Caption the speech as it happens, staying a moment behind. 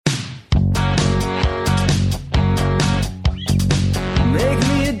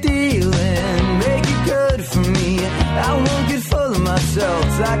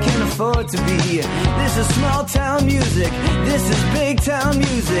afford to be. This is small town music, this is big town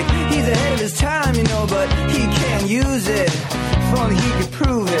music. He's ahead of his time, you know, but he can't use it. If only he could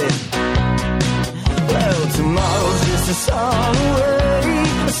prove it. Well, tomorrow's just a song away,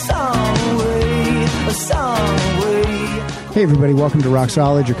 a song away, a song away. Hey everybody, welcome to Rock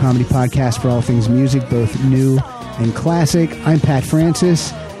Solid, your comedy podcast for all things music, both new and classic. I'm Pat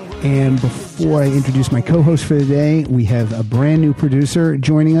Francis, and before I introduce my co-host for the day, we have a brand new producer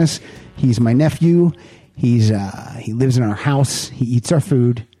joining us. He's my nephew. He lives in our house. He eats our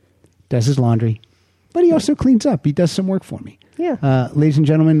food, does his laundry, but he also cleans up. He does some work for me. Yeah. Ladies and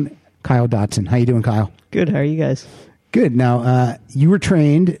gentlemen, Kyle Dotson. How you doing, Kyle? Good. How are you guys? Good. Now, you were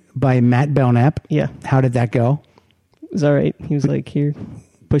trained by Matt Belknap. Yeah. How did that go? It was all right. He was like, here,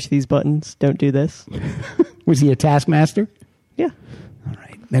 push these buttons. Don't do this. Was he a taskmaster? Yeah. All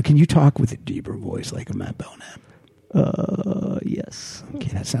right. Now, can you talk with a deeper voice like a Matt Belknap? Yes. Okay,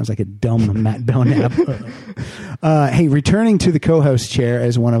 that sounds like a dumb Matt Belknap. Hey, returning to the co-host chair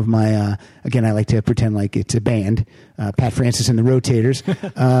as one of my, again, I like to pretend like it's a band, Pat Francis and the Rotators.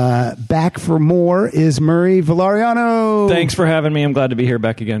 Back for more is Murray Valeriano. Thanks for having me. I'm glad to be here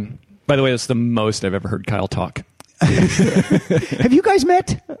back again. By the way, that's the most I've ever heard Kyle talk. Have you guys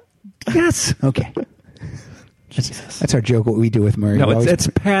met? Yes. Okay. Jesus. That's our joke, what we do with Murray. No, it's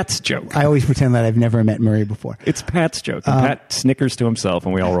Pat's joke. I always pretend that I've never met Murray before. It's Pat's joke. And Pat snickers to himself,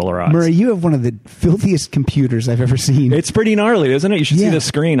 and we all roll our eyes. Murray, you have one of the filthiest computers I've ever seen. It's pretty gnarly, isn't it? You should see the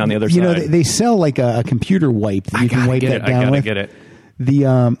screen on the other side. You know, they sell like a computer wipe that you can wipe that down with. I gotta get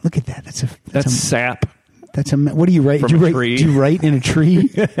it. Look at that. That's sap. What do you write? From a tree. Do you write in a tree?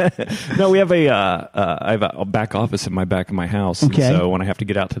 No, we have I have a back office in my back of my house. Okay. And so when I have to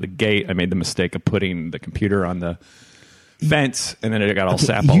get out to the gate, I made the mistake of putting the computer on the fence, and then it got all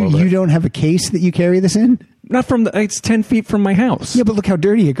sap all over. You don't have a case that you carry this in? Not from it's 10 feet from my house. Yeah, but look how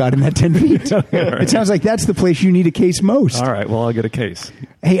dirty it got in that 10 feet. Right. It sounds like that's the place you need a case most. All right, well, I'll get a case.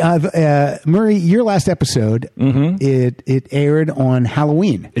 Hey, Murray, your last episode, it aired on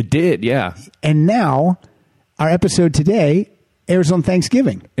Halloween. It did, yeah. And now, our episode today airs on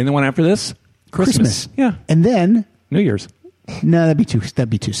Thanksgiving. And the one after this? Christmas. Yeah. And then New Year's. No, that'd be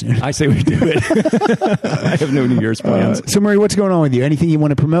too soon. I say we do it. I have no New Year's plans. So, Murray, what's going on with you? Anything you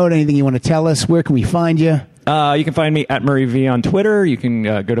want to promote? Anything you want to tell us? Where can we find you? You can find me at Murray V on Twitter. You can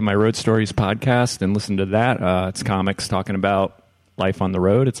go to my Road Stories podcast and listen to that. It's comics talking about life on the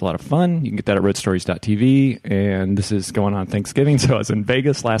road. It's a lot of fun. You can get that at roadstories.tv. And this is going on Thanksgiving. So I was in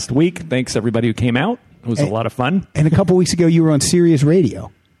Vegas last week. Thanks, everybody who came out. It was a lot of fun. And a couple weeks ago, you were on Sirius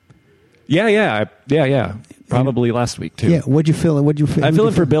Radio. Yeah. Probably last week, too. Yeah, what'd you fill in? I fill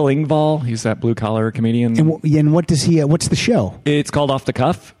in for Bill Engvall. He's that blue-collar comedian. And what does he? What's the show? It's called Off the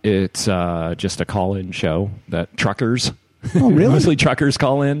Cuff. It's just a call-in show that truckers... Oh, really? Mostly truckers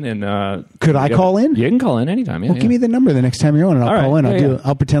call in. And could I call in? You can call in anytime. Well, give me the number the next time you're on, and I'll call in.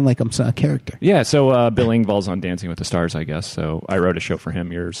 I'll pretend like I'm a character. Yeah, so Bill Engvall's on Dancing with the Stars, I guess. So I wrote a show for him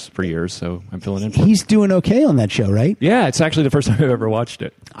for years, so I'm filling in for him. He's doing okay on that show, right? Yeah, it's actually the first time I've ever watched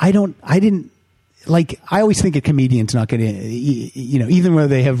it. I always think a comedian's not going to, even though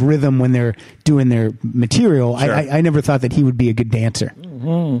they have rhythm when they're doing their material, sure. I never thought that he would be a good dancer.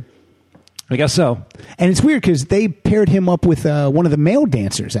 Mm-hmm. I guess so. And it's weird because they paired him up with one of the male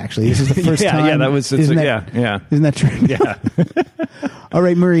dancers, actually. This is the first time. Yeah, that was, Isn't that true? Yeah. All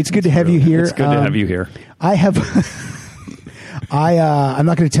right, Murray, it's good to have you here. It's good to have you here. I'm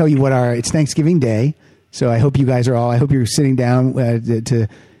not going to tell you it's Thanksgiving Day, so I hope you're sitting down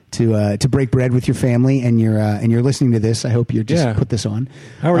to break bread with your family, and you're listening to this. I hope you just put this on.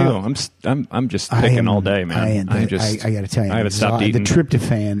 How are you? I'm just picking all day, man. I got to tell you, I haven't stopped eating. The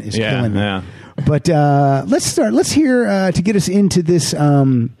tryptophan is killing me. Yeah. But let's start. Let's hear to get us into this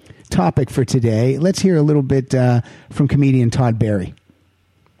topic for today. Let's hear a little bit from comedian Todd Barry.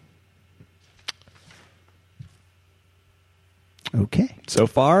 Okay. So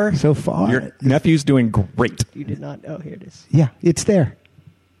far, your nephew's doing great. You did not. Oh, here it is. Yeah, it's there.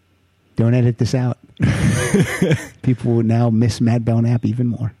 Don't edit this out. People will now miss Matt Belknap even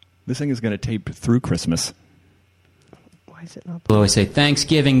more. This thing is going to tape through Christmas. Why is it not? I always say,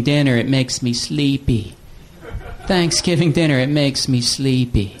 Thanksgiving dinner, it makes me sleepy. Thanksgiving dinner, it makes me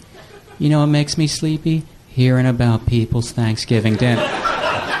sleepy. You know what makes me sleepy? Hearing about people's Thanksgiving dinner.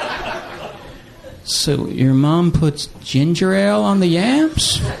 So your mom puts ginger ale on the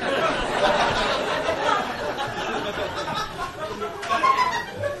yams?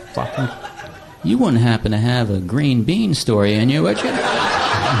 You wouldn't happen to have a green bean story in you, would you?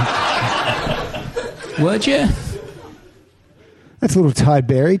 Would you? That's a little Todd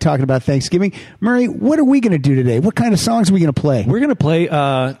Barry talking about Thanksgiving. Murray, what are we going to do today? What kind of songs are we going to play? We're going to play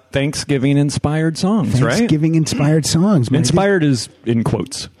Thanksgiving-inspired songs, right? Thanksgiving-inspired songs. Man. Inspired is in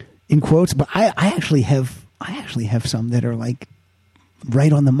quotes. In quotes, but I actually have some that are like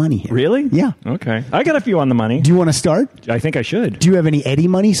right on the money here. Really? Yeah. Okay. I got a few on the money. Do you want to start? I think I should. Do you have any Eddie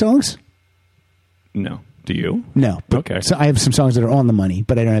Money songs? No. Do you? No. Okay. So I have some songs that are on the money,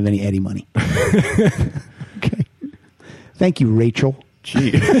 but I don't have any Eddie Money. Okay. Thank you, Rachel.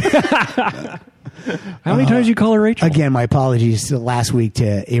 Gee. How many times you call her Rachel? Again, my apologies last week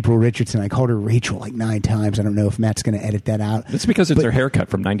to April Richardson. I called her Rachel like 9 times. I don't know if Matt's going to edit that out. That's because it's her haircut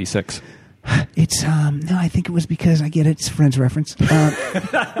from 96. It's no, I think it was because I get it. It's a Friends reference.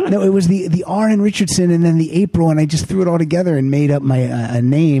 No, it was the R in Richardson and then the April, and I just threw it all together and made up my a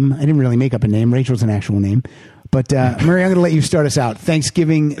name. I didn't really make up a name. Rachel's an actual name. But Murray, I'm going to let you start us out.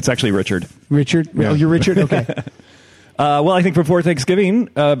 Thanksgiving. It's actually Richard. Richard? Yeah. Oh, you're Richard? Okay. Well, I think before Thanksgiving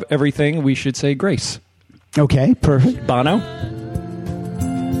of everything, we should say grace. Okay, perfect. Bono?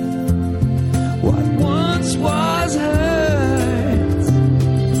 What once was hurt,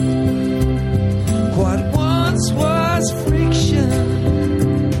 what once was friction,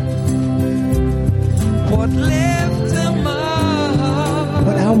 what left a mark,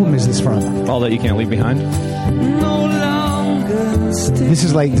 What album is this from? All That You Can't Leave Behind? no longer still. This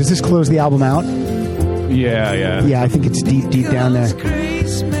is like, does this close the album out? Yeah, yeah. Yeah, I think it's deep down there.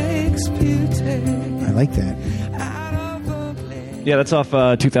 Grace makes beauty I like that. out of a place. Yeah, that's off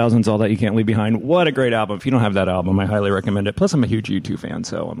 2000's All That You Can't Leave Behind. What a great album. If you don't have that album, I highly recommend it. Plus, I'm a huge U2 fan,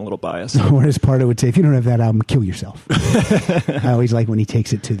 so I'm a little biased. Or as Pardo would say, if you don't have that album, kill yourself. I always like when he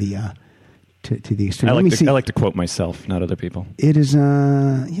takes it to the to the extreme. I Let me see. like to quote myself, not other people. It is.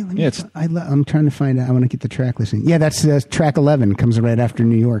 Let me Yeah, I'm trying to find out. I want to get the track listing. Yeah, that's track 11. Comes right after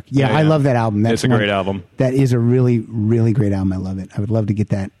New York. Yeah, Yeah, I yeah. love that album. That's It's a great album. That is a really, really great album. I love it. I would love to get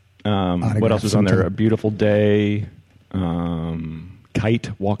that. What else was on there? sometime. A Beautiful Day,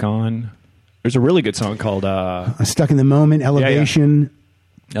 Kite, Walk On. There's a really good song called Stuck in the Moment, Elevation,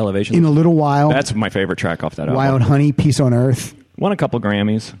 Elevation. In a Little While. That's my favorite track off that album. Wild Honey, Peace on Earth. Won a couple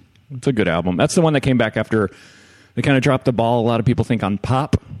Grammys. It's a good album. That's the one that came back after they kind of dropped the ball. A lot of people think on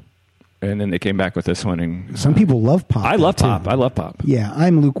pop, and then they came back with this one. And Some people love pop. I love too. pop. I love pop. Yeah,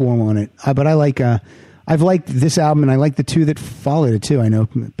 I'm lukewarm on it, but I like. I've liked this album, and I like the two that followed it too. I know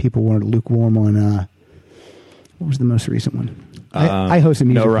people were lukewarm on. What was the most recent one? I host a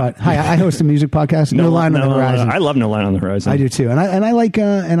music. I host a music podcast. No Line on the Horizon. I love No Line on the Horizon. I do too, and I like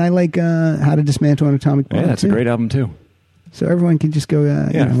How to Dismantle an Atomic Bomb. Yeah, that's a too. great album too. So everyone can just go. Yeah,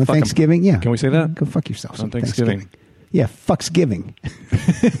 with fuck 'em. Thanksgiving. Yeah, Can we say that? Go fuck yourself On Thanksgiving. Yeah, fucksgiving.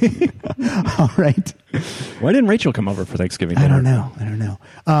 All right. Why didn't Rachel come over for Thanksgiving I dinner? don't know.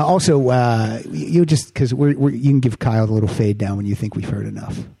 Also, you just because you can give Kyle the little fade down when you think we've heard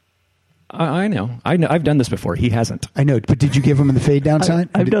enough. I know. I've done this before. He hasn't. I know, but did you give him the fade down sign?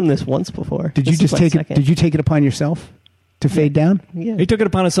 I've done this once before. Did you This just is my take it? second. Did you take it upon yourself to fade down? Yeah. He took it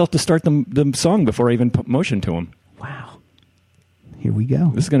upon himself to start the song before I even put motion to him. Wow. Here we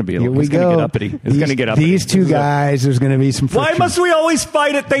go. This is going to be. Here we It's going go. to get uppity. It's going to get uppity. These two guys. There's going to be some. Why friction. must we always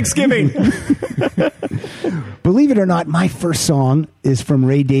fight at Thanksgiving? Believe it or not, my first song is from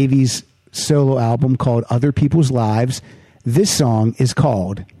Ray Davies' solo album called Other People's Lives. This song is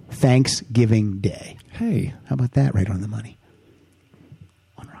called Thanksgiving Day. Hey, How about that? Right on the money.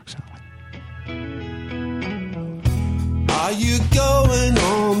 On Rock Solid. Are you going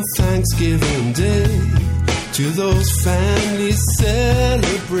on Thanksgiving Day to those family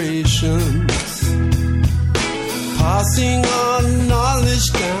celebrations? Passing on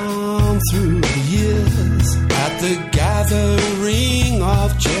knowledge down through the years at the gathering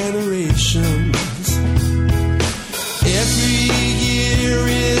of generations. Every year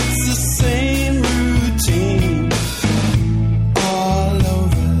it's the same routine. All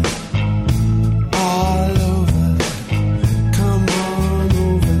over, all over. Come on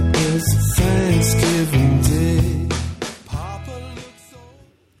over, it's Thanksgiving Day. Papa looks old.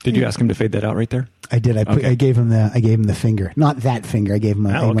 did you ask him to fade that out right there? I did. Okay. I gave him the finger, not that finger. I gave him.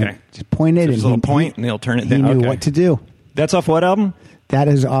 Oh, okay. Just pointed Just and a little point, and he'll turn it He down. knew Okay. what to do. That's off what album? That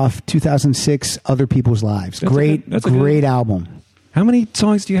is off 2006. Other People's Lives. That's a Great, good- that's a good- great album. How many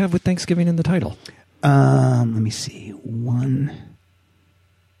songs do you have with Thanksgiving in the title? Let me see. 1,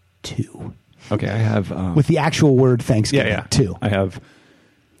 2. Okay, I have. With the actual word Thanksgiving. yeah. 2. I have.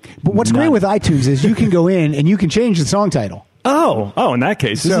 But what's great none. with iTunes is you can go in and you can change the song title. Oh, in that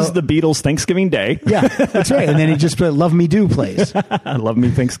case, this So- is the Beatles Thanksgiving Day. Yeah, that's right. And then he just put Love Me Do plays. I love me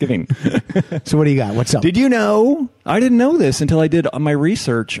Thanksgiving. So what do you got? What's up? Did you know? I didn't know this until I did my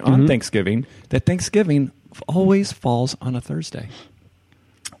research Mm-hmm. on Thanksgiving. That Thanksgiving always falls on a Thursday.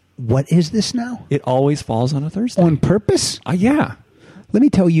 What is this now? It always falls on a Thursday. On purpose? Yeah. Let me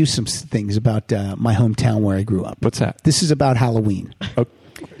tell you some things about my hometown where I grew up. What's that? This is about Halloween. Oh,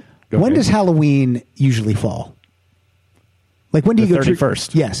 When okay. does Halloween usually fall? Like when do The you go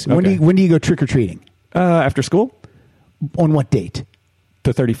 31st. Yes. Okay. When do you go trick or treating? After school? On what date?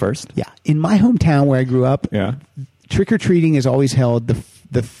 The 31st. Yeah. In my hometown where I grew up, Yeah. trick or treating is always held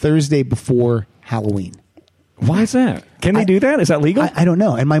the Thursday before Halloween. Why is that? Can they do that? Is that legal? I don't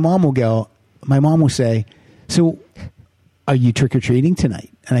know. And my mom will say, so are you trick or treating tonight?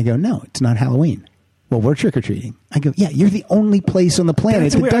 And I go, no, it's not Halloween. Well, we're trick or treating. I go, yeah, you're the only place on the planet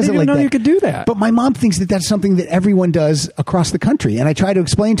That's that weird. I does didn't it like even know that. you could do that. But my mom thinks that that's something that everyone does across the country. And I try to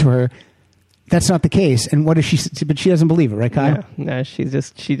explain to her that's not the case. And what does she? But she doesn't believe it, right, Kyle? No, she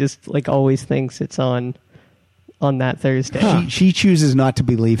just like always thinks it's on that Thursday. She chooses not to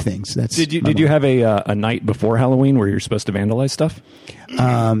believe things. That's Did my you mom. have a night before Halloween where you're supposed to vandalize stuff?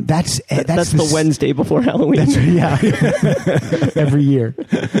 That's the Wednesday before Halloween. That's yeah. Every year.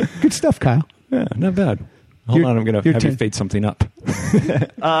 Good stuff, Kyle. Yeah, not bad. Hold on, I'm going to your have you turn. fade something up.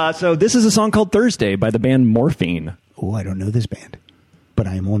 So this is a song called Thursday by the band Morphine. Oh, I don't know this band, but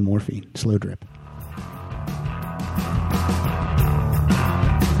I am on morphine. Slow drip.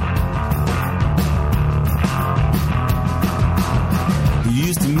 We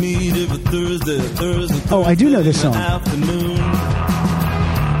used to meet every Thursday. Oh, I do know this in the song. afternoon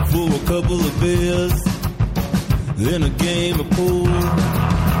for a couple of beers, then a game of pool.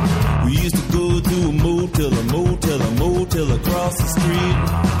 We used to go to a motel across the street.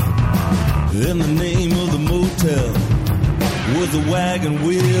 Then the name of the motel was a Wagon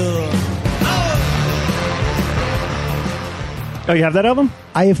Wheel. Oh, you have that album?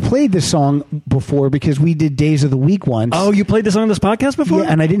 I have played this song before because we did Days of the Week once. Oh, you played this on this podcast before?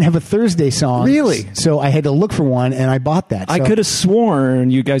 Yeah, and I didn't have a Thursday song. Really? So I had to look for one, and I bought that. I So- could have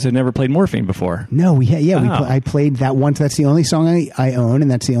sworn you guys had never played Morphine before. No, we had, yeah, Oh. I played that once. That's the only song I own, and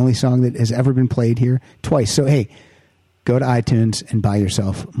that's the only song that has ever been played here twice. So, hey, go to iTunes and buy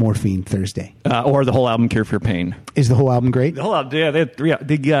yourself Morphine Thursday. Or the whole album, Cure for Pain. Is the whole album great? The whole album, yeah.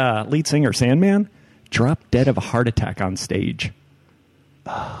 The lead singer, Sandman, dropped dead of a heart attack on stage.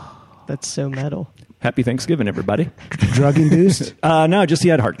 That's so metal. Happy Thanksgiving, everybody. Drug induced? No, just he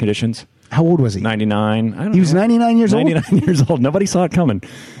had heart conditions. How old was he? 99. I don't He was know. 99 years old? 99 years old. Nobody saw it coming.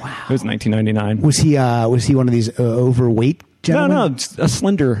 Wow. It was 1999. Was he one of these overweight gentlemen? No, just a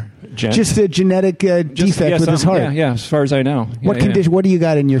slender gent. Just a genetic defect yeah, with his heart. Yeah, as far as I know. What Yeah, condition? What do you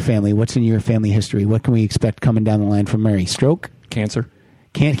got in your family? What's in your family history? What can we expect coming down the line from Mary? Stroke? Cancer?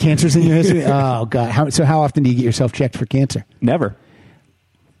 Cancer's in your history? Oh God! How often do you get yourself checked for cancer? Never.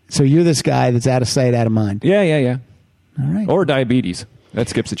 So you're this guy that's out of sight, out of mind. Yeah. All right. Or diabetes. That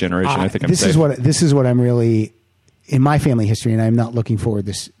skips a generation. I think I'm this safe. is what I'm really in my family history, and I'm not looking forward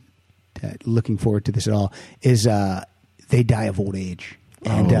to this at all. Is they die of old age,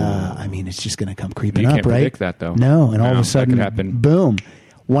 and I mean it's just going to come creeping You up, can't right? predict that, though. No, and all of No, a that sudden, could happen. boom,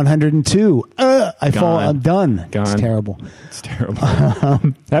 102. I fall. Gone. I'm done. Gone. It's terrible. It's terrible.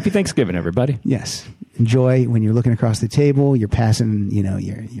 Happy Thanksgiving, everybody. Yes. Enjoy when you're looking across the table. You're passing,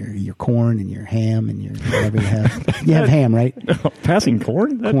 your corn and your ham and your whatever you have. You have ham, right? Passing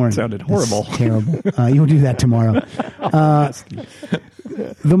corn? That Corn. sounded horrible. That's terrible. You'll do that tomorrow.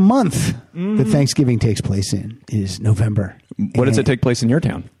 The month that Thanksgiving takes place in is November. What does it And, take place in your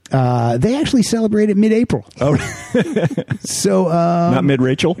town? They actually celebrate it mid-April. Oh, So not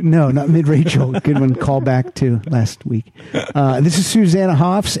mid-Rachel? No, not mid-Rachel. Good one. Call back to last week. This is Susanna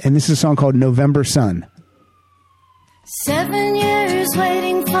Hoffs, and this is a song called November Sun. 7 years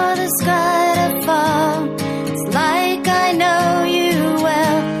waiting for the sky to fall. It's like I know you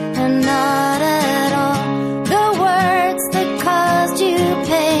well and not at all. The words that caused you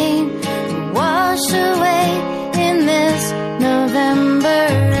pain wash away in this November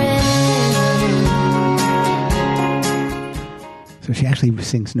rain. So she actually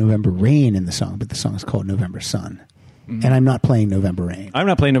sings November Rain in the song, but the song is called November Sun. And I'm not playing November Rain. I'm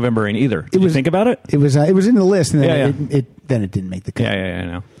not playing November Rain either. Did you think about it? It was in the list, and then Yeah. it didn't make the cut. Yeah, I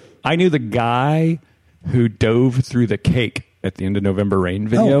know. I knew the guy who dove through the cake at the end of November Rain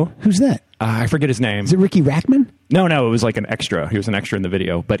video. Oh, who's that? I forget his name. Is it Ricky Rackman? No, it was like an extra. He was an extra in the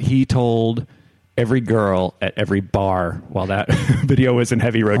video, but he told every girl at every bar while that video was in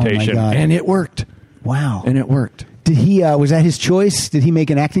heavy rotation, God. and it worked. Wow. And it worked. Did he? Was that his choice? Did he make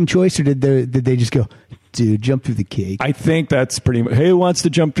an acting choice, or did they just go, dude, jump through the cake? I think that's pretty much. Hey, who wants to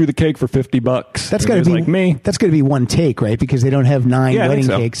jump through the cake for $50? That's And got he to was be like me. That's got to be one take, right? Because they don't have 9 Yeah, I wedding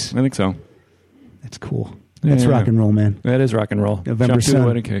think so. cakes. I think so. That's cool. That's Yeah. rock and roll, man. That is rock and roll. November Jump through the Sun.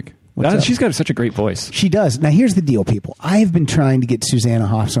 wedding cake. What's up? She's got such a great voice. She does. Now, here's the deal, people. I have been trying to get Susanna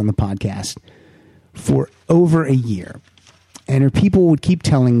Hoffs on the podcast for over a year. And her people would keep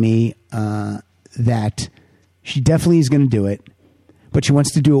telling me that she definitely is going to do it, but she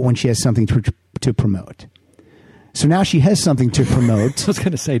wants to do it when she has something to promote. So now she has something to promote. I was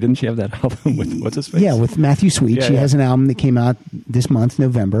going to say, didn't she have that album with what's his face? Yeah, with Matthew Sweet. Yeah, She has an album that came out this month,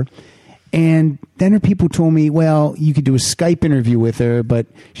 November. And then her people told me, well, you could do a Skype interview with her, but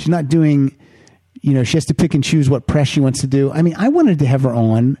she's not doing, she has to pick and choose what press she wants to do. I mean, I wanted to have her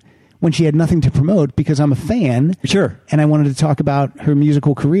on when she had nothing to promote because I'm a fan. Sure. And I wanted to talk about her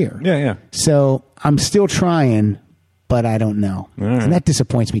musical career. Yeah. So I'm still trying, but I don't know. All right. And that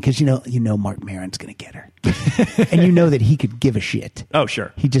disappoints me because, Mark Maron's going to get her. And you know that he could give a shit. Oh,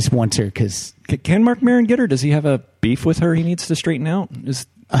 sure. He just wants her because... Can Mark Maron get her? Does he have a beef with her he needs to straighten out?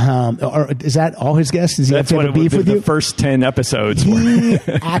 Or is that all his guests? Does he have to have a beef with the you? first 10 episodes He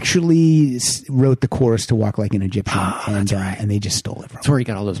actually wrote the chorus to Walk Like an Egyptian, and they just stole it from him. That's where he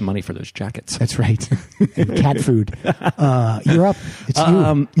got all those money for those jackets. That's right. And cat food. You're up. It's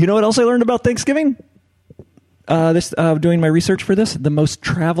you. You know what else I learned about Thanksgiving? Doing my research for this, the most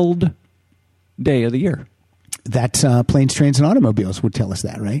traveled day of the year. That's Planes, Trains, and Automobiles would tell us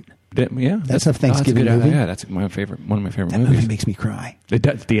that, right? Yeah, That's a Thanksgiving movie. Yeah, that's one of my favorite That movies. movie makes me cry.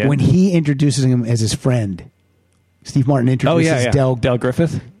 The end. When he introduces him as his friend, Steve Martin introduces Del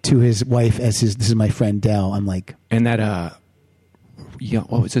Griffith to his wife as this is my friend Del. I'm like, and that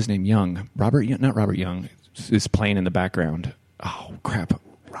what was his name? Not Robert Young is playing in the background. Oh crap,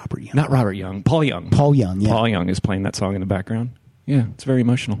 not Robert Young, Paul Young. Paul Young, yeah. Paul Young is playing that song in the background. Yeah, it's very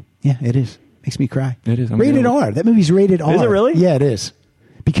emotional. Yeah, it is. Makes me cry. It is. Rated R. That movie's rated R. Is it really? Yeah, it is.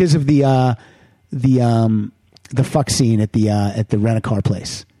 Because of the fuck scene at the rent-a-car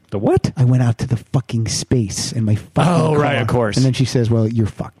place. The what? I went out to the fucking space in my fucking car. Right, of course. And then she says, "Well, you're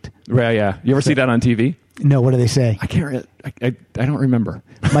fucked." Right, yeah. You ever see that on TV? No, what do they say? I can't. I don't remember.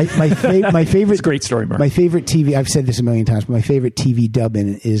 My favorite. It's a great story, Mark. My favorite TV. I've said this a million times, but my favorite TV dub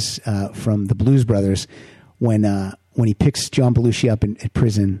in it is from the Blues Brothers when he picks John Belushi up at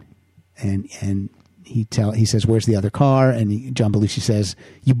prison, and he says, "Where's the other car?" And John Belushi says,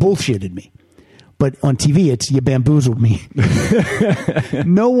 "You bullshitted me." But on TV, it's "You bamboozled me."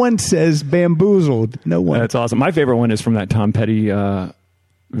 No one says bamboozled. No one. That's awesome. My favorite one is from that Tom Petty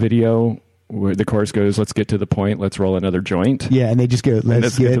video where the chorus goes, "Let's get to the point. Let's roll another joint." Yeah, and they just go,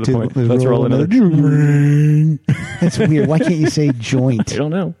 "Let's get to the point. Let's roll another joint." That's weird. Why can't you say joint? I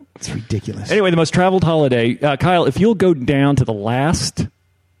don't know. It's ridiculous. Anyway, the most traveled holiday. Kyle, if you'll go down to the last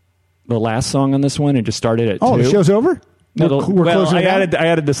song on this one and just start it at 2. Oh, the show's over? No, We're closing it out? I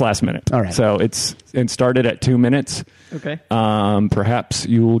added this last minute. All right. So it started at 2 minutes. Okay. Perhaps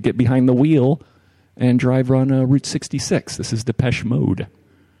you will get behind the wheel and drive on Route 66. This is Depeche Mode.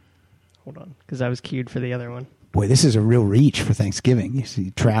 Hold on, because I was queued for the other one. Boy, this is a real reach for Thanksgiving. You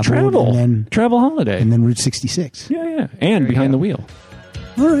see travel. And then, travel holiday. and then Route 66. Yeah. And we behind go. the wheel.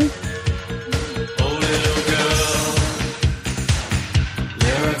 All right. Oh, little girl,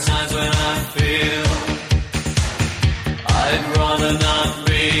 there are times when I feel I'd rather not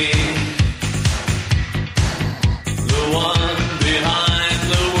be the one behind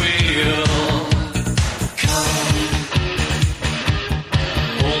the wheel. Come,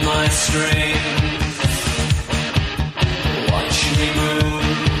 hold my strings, watch me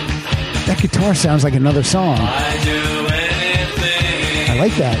move. That guitar sounds like another song. I do anything. I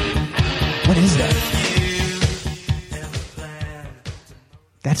like that. What is that?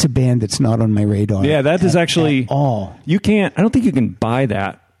 That's a band that's not on my radar. Yeah, that is actually... At all. You can't... I don't think you can buy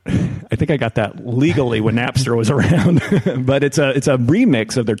that. I think I got that legally when Napster was around. But it's a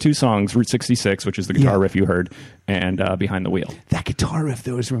remix of their 2 songs, Route 66, which is the guitar riff you heard, and Behind the Wheel. That guitar riff,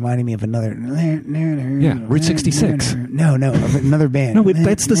 though, is reminding me of another... Yeah, Route 66. No, of another band. No,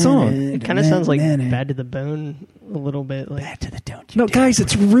 that's the song. It kind of sounds like Bad to the Bone a little bit. Like Bad to the Don't You No, Dare. guys,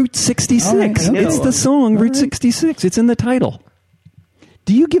 it's Route 66. All right, okay. It's the song, All Route right. 66. It's in the title.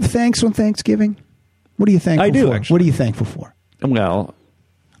 Do you give thanks on Thanksgiving? What are you thankful I do, for? actually. What are you thankful for? Well...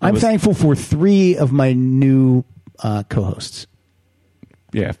 I'm thankful for 3 of my new co-hosts.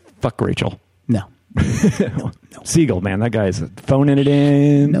 Yeah, fuck Rachel. No. Siegel, man, that guy's phoning it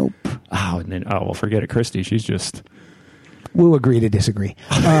in. Nope. Oh, and then well, forget it, Christy. She's just. We'll agree to disagree.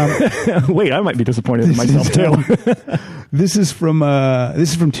 Wait, I might be disappointed in myself too. This is from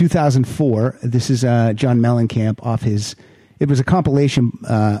 2004. This is John Mellencamp off his. It was a compilation,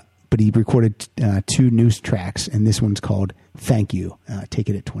 but he recorded 2 news tracks, and this one's called "Thank You." Take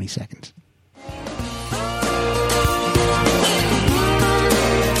it at 20 seconds.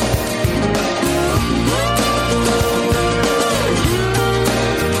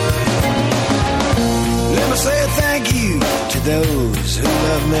 to those who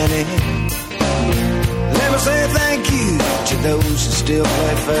love many. Let me say thank you to those who still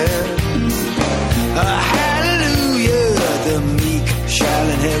play fair. Hallelujah, the meek shall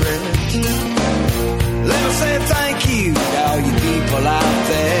inherit. Let me say thank you to all you people out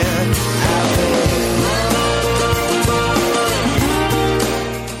there,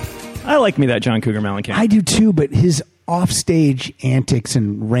 I like me that John Cougar Mellencamp. I do too, but his offstage antics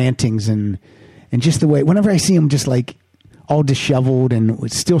and rantings and just the way, whenever I see him just like all disheveled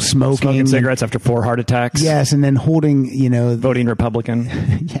and still Smoking cigarettes after 4 heart attacks. Yes, and then holding, Voting Republican.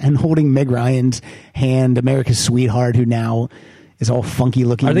 and holding Meg Ryan's hand, America's sweetheart, who now is all funky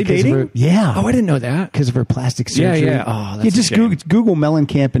looking. Are they dating? Yeah. Oh, I didn't know that. Because of her plastic surgery. Yeah. Oh, that's just a shame. Google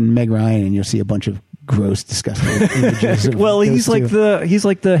Mellencamp and Meg Ryan, and you'll see a bunch of gross, disgusting images. Of Well, he's those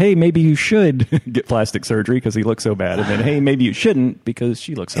like two. the hey, maybe you should get plastic surgery because he looks so bad, and then hey, maybe you shouldn't because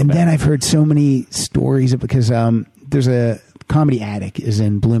she looks so And bad. then I've heard so many stories because there's a Comedy Attic is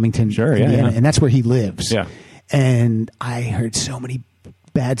in Bloomington, Sure, yeah, Indiana, yeah. and that's where he lives. Yeah. And I heard so many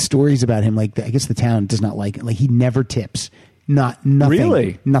bad stories about him. Like, I guess the town does not like it. Like, he never tips. Nothing.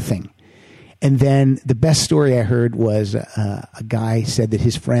 Really? Nothing. And then the best story I heard was a guy said that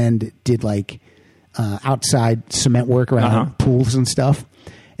his friend did like outside cement work around pools and stuff.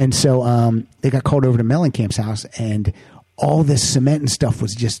 And so they got called over to Mellencamp's house, and all this cement and stuff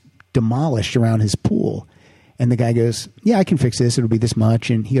was just demolished around his pool. And the guy goes, "Yeah, I can fix this. It'll be this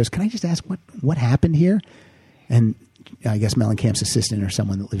much." And he goes, "Can I just ask what happened here?" And I guess Mellencamp's assistant or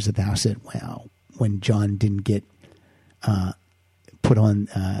someone that lives at the house said, "Well, when John didn't get put on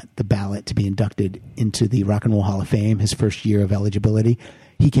the ballot to be inducted into the Rock and Roll Hall of Fame, his first year of eligibility,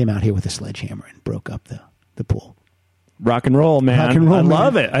 he came out here with a sledgehammer and broke up the pool." Rock and roll, man. Rock and roll, I man.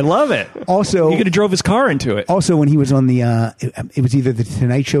 love it. I love it. Also, he could have drove his car into it. Also, when he was on the, it was either the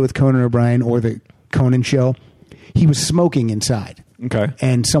Tonight Show with Conan O'Brien or the Conan Show, he was smoking inside. Okay.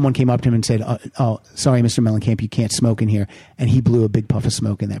 And someone came up to him and said, "Oh, sorry, Mr. Mellencamp, you can't smoke in here." And he blew a big puff of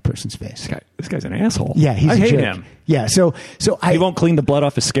smoke in that person's face. This guy's an asshole. Yeah, he's I a hate jerk. him. Yeah, so He won't clean the blood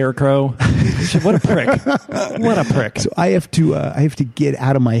off his scarecrow. What a prick! What a prick! So I have to get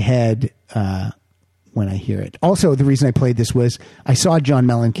out of my head when I hear it. Also, the reason I played this was I saw John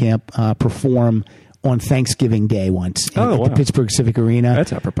Mellencamp perform on Thanksgiving Day once at the Pittsburgh Civic Arena.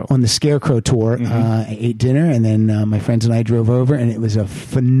 That's apropos. On the Scarecrow Tour. I ate dinner, and then my friends and I drove over, and it was a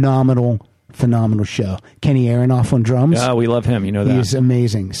phenomenal show. Kenny Aronoff on drums. Yeah, we love him. You know that. He's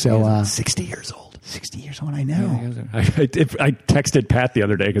amazing. So 60 years old. 60 years old, I know. I texted Pat the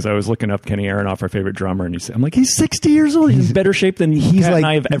other day because I was looking up Kenny Aronoff, our favorite drummer, and I'm like, he's 60 years old. He's in better shape than Pat and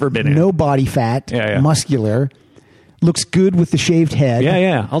I have ever been in. No body fat, muscular, looks good with the shaved head.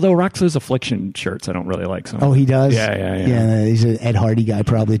 Yeah. Although rocks those Affliction shirts, I don't really like some. Oh, he does? Yeah. He's an Ed Hardy guy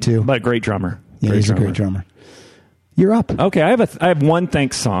probably too. But a great drummer. Yeah, he's a great drummer. You're up. Okay, I have one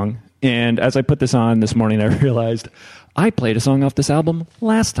thanks song, and as I put this on this morning, I realized I played a song off this album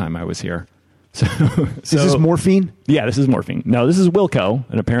last time I was here. So is this Morphine? Yeah, this is Morphine. No, this is Wilco,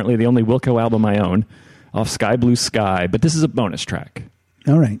 and apparently the only Wilco album I own, off Sky Blue Sky. But this is a bonus track.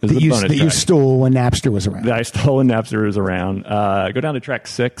 All right, that you stole when Napster was around. That I stole when Napster was around. Go down to track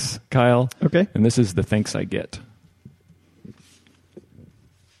 6, Kyle. Okay. And this is The Thanks I Get.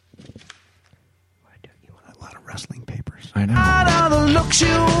 A lot of wrestling papers. I know. All the looks you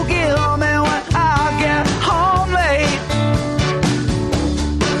give me when I get home late.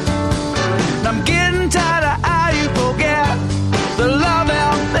 And I'm getting tired of how you forget the love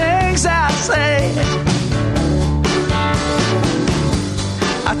and things I say.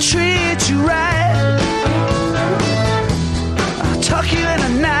 I treat you right. I tuck you in the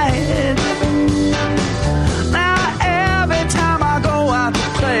night. Now every time I go out to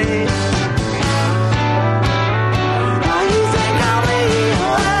play, why you think I'll be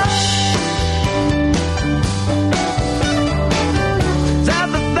that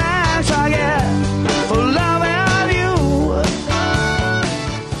the thanks I get for loving you.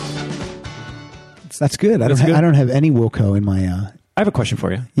 That's good. I don't have any Wilco in my. I have a question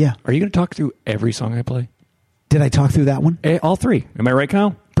for you. Yeah. Are you going to talk through every song I play? Did I talk through that one? All 3. Am I right,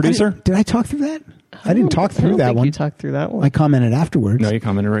 Kyle? Producer? Did I talk through that? I didn't talk through that one. You talked through that one. I commented afterwards. No, you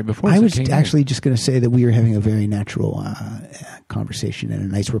commented right before. I so was it came actually just going to say that we were having a very natural conversation and a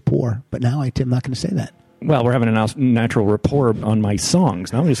nice rapport, but now I'm not going to say that. Well, we're having a natural rapport on my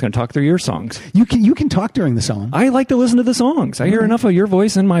songs. Now I'm just going to talk through your songs. You can talk during the song. I like to listen to the songs. I hear enough of your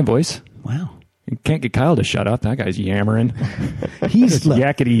voice and my voice. Wow. You can't get Kyle to shut up. That guy's yammering. He's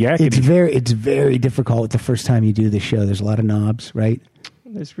yakety. It's very difficult the first time you do this show. There's a lot of knobs, right?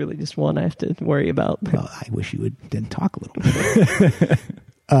 There's really just one I have to worry about. Well, I wish you would then talk a little bit.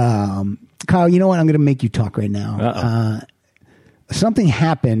 Kyle, you know what? I'm going to make you talk right now. something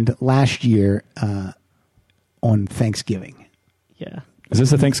happened last year on Thanksgiving. Yeah, Is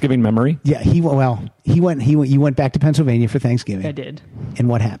this a Thanksgiving memory? Yeah, you went back to Pennsylvania for Thanksgiving. I did. And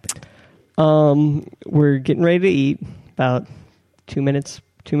what happened? We're getting ready to eat. About 2 minutes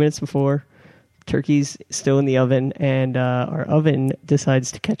before, turkey's still in the oven, and our oven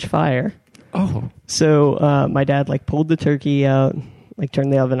decides to catch fire. Oh. So my dad pulled the turkey out,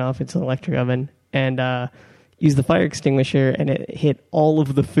 turned the oven off. It's an electric oven, and used the fire extinguisher, and it hit all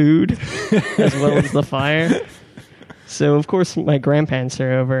of the food as well as the fire. So of course my grandparents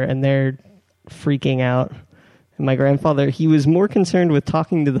are over, and they're freaking out. And my grandfather, he was more concerned with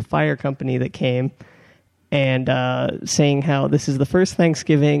talking to the fire company that came and saying how this is the first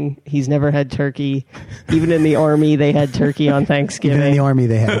Thanksgiving. He's never had turkey. Even in the Army, they had turkey on Thanksgiving. Even in the Army,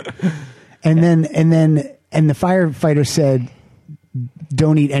 they had it. And the firefighter said,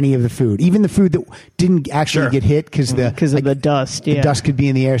 don't eat any of the food, even the food that didn't actually get hit because of the dust. The dust could be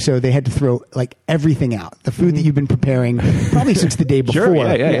in the air, so they had to throw everything out. The food that you've been preparing probably since the day before.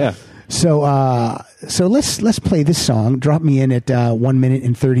 Sure, yeah. So let's play this song. Drop me in at 1 minute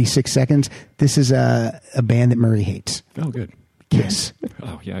and 36 seconds. This is a band that Murray hates. Oh, good. Kiss.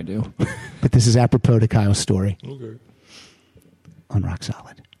 Oh, yeah, I do. But this is apropos to Kyle's story. Okay. On Rock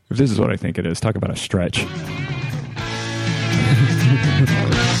Solid. If this is what I think it is, talk about a stretch.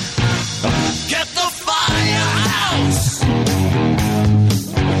 Get the firehouse,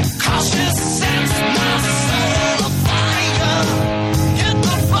 'cause she sets my soul afire. Get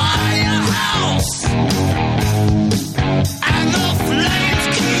the firehouse, and the flames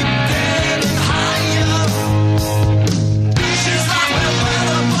keep getting higher. She's like my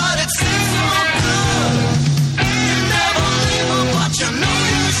weather, but it seems so good. You never leave her, but you know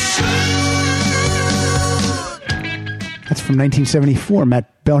you should. That's from 1974.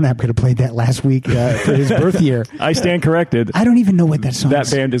 Matt Belknap could have played that last week for his birth year. I stand corrected. I don't even know what that song is.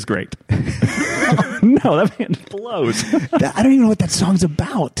 That band is great. No, that band blows. I don't even know what that song's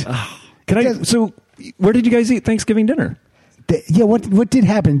about. So, where did you guys eat Thanksgiving dinner? What did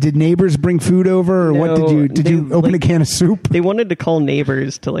happen? Did neighbors bring food over, or what did you open a can of soup? They wanted to call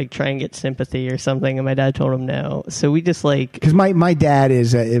neighbors to try and get sympathy or something, and my dad told them no. So we just because my dad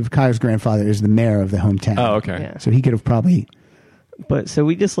is Kyle's grandfather is the mayor of the hometown. Oh, okay. Yeah. So he could have probably. But so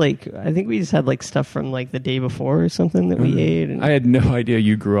we just I think we just had stuff from the day before or something that we ate. And I had no idea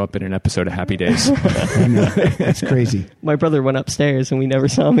you grew up in an episode of Happy Days. I know. That's crazy. My brother went upstairs and we never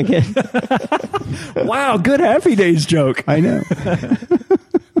saw him again. Wow, good Happy Days joke. I know.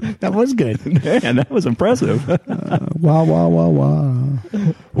 That was good. Man, that was impressive. Wah, wah, wah, wah.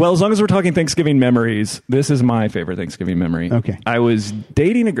 Well, as long as we're talking Thanksgiving memories, this is my favorite Thanksgiving memory. Okay. I was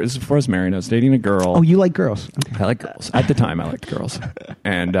dating a girl. This is before I was married. I was dating a girl. Oh, you like girls? Okay. I like girls. At the time, I liked girls.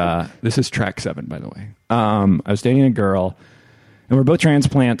 And this is track 7, by the way. I was dating a girl, and we're both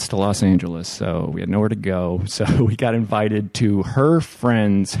transplants to Los Angeles, so we had nowhere to go. So we got invited to her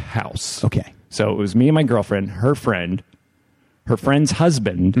friend's house. Okay. So it was me and my girlfriend, her friend's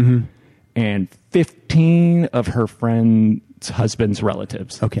husband, and 15 of her friend's husband's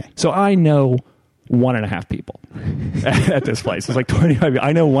relatives. Okay. So I know 1.5 people at this place. It's 25.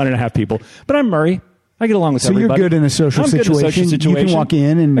 I know 1.5 people, but I'm Murray. I get along with everybody. So you're good in a social situation. You can walk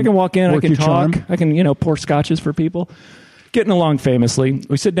in and I can walk in. I work can your talk. charm. I can pour scotches for people. Getting along famously.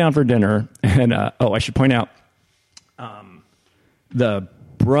 We sit down for dinner, and I should point out, the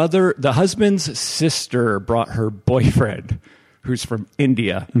husband's sister brought her boyfriend, who's from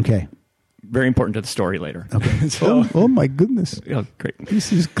India. Okay. Very important to the story later. Okay. So, oh my goodness. Oh, great.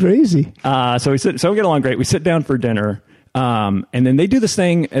 This is crazy. So we get along great. We sit down for dinner. And then they do this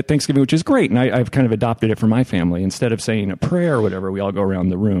thing at Thanksgiving, which is great. And I've kind of adopted it for my family. Instead of saying a prayer or whatever, we all go around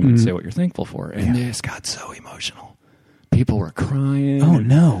the room and say what you're thankful for. And this got so emotional. People were crying. Oh,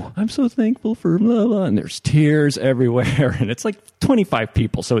 no. I'm so thankful for blah, blah. And there's tears everywhere. And it's 25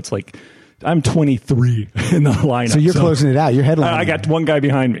 people. So it's I'm 23 in the lineup. So you're closing it out. You're headlining. I got one guy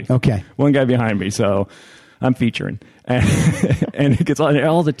behind me. Okay. One guy behind me. So I'm featuring. And it gets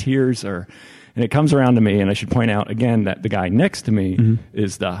all the tears are... And it comes around to me, and I should point out again that the guy next to me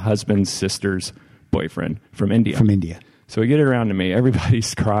is the husband's sister's boyfriend from India. From India. So we get it around to me.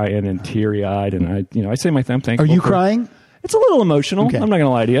 Everybody's crying and teary-eyed, and I say my thankful. Are you crying? It's a little emotional. Okay. I'm not going to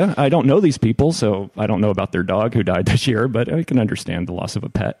lie to you. I don't know these people, so I don't know about their dog who died this year, but I can understand the loss of a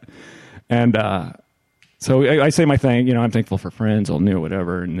pet. And so I say my thing. I'm thankful for friends, old, new,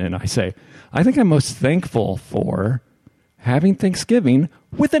 whatever. And then I say, I think I'm most thankful for having Thanksgiving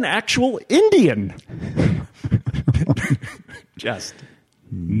with an actual Indian. Just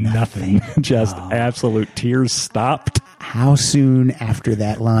nothing. Just absolute tears stopped. How soon after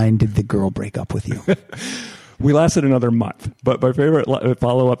that line did the girl break up with you? We lasted another month. But my favorite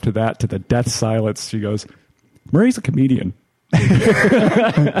follow up to that, to the death silence, she goes, Murray's a comedian.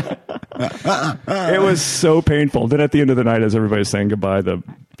 It was so painful. Then at the end of the night, as everybody's saying goodbye, the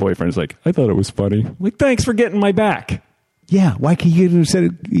boyfriend's like, I thought it was funny. I'm like, thanks for getting my back. Yeah, why could you have said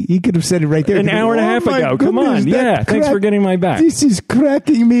it? He could have said it right there. An hour and a half ago. Come on. Yeah, thanks for getting my back. This is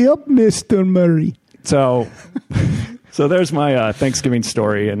cracking me up, Mr. Murray. So there's my Thanksgiving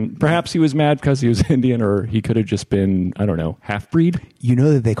story. And perhaps he was mad because he was Indian, or he could have just been, I don't know, half-breed. You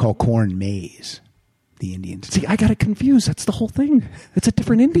know that they call corn maize, the Indians. See, I got it confused. That's the whole thing. It's a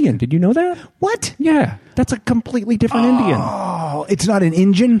different Indian. Did you know that? What? Yeah, that's a completely different Indian. Oh, it's not an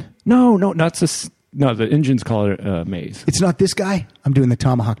Indian? No, not this. No, the Indians call it maize. It's not this guy? I'm doing the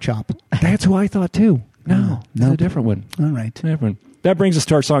tomahawk chop. That's who I thought too. No, Nope. a different one. All right. Different one. That brings us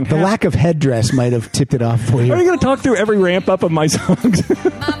to our song. The lack of headdress might have tipped it off for you. Are you going to talk through every ramp up of my songs?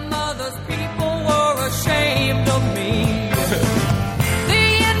 My mother's people were ashamed of me.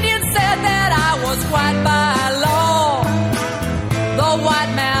 The Indians said that I was white by law. The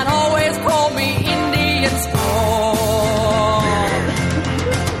white man always called me Indian straw.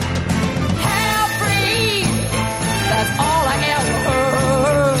 Half-breed, that's all I ever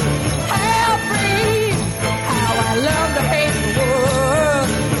heard. Half-breed, how I learned to hate the word.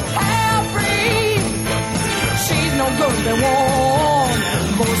 Half-breed, she's no good to warn.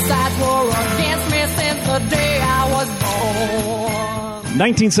 Both sides were against me since the day I was born.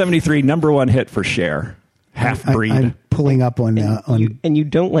 1973 number one hit for Cher. Half-breed. I'm pulling up on And you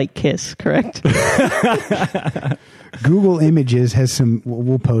don't like Kiss, correct? Google Images has some.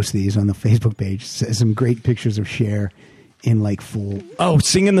 We'll post these on the Facebook page. Has some great pictures of Cher in like full. Oh,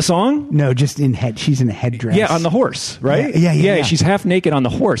 singing the song? No, just in head. She's in a headdress. Yeah, on the horse, right? Yeah. She's half naked on the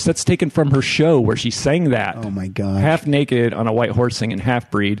horse. That's taken from her show where she sang that. Oh my god. Half naked on a white horse singing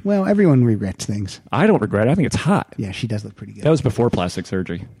Half-breed. Well, everyone regrets things. I don't regret it. I think it's hot. Yeah, she does look pretty good. That was before plastic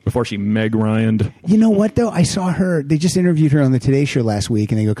surgery. Before she Meg Ryan'd. You know what though? I saw her. They just interviewed her on the Today Show last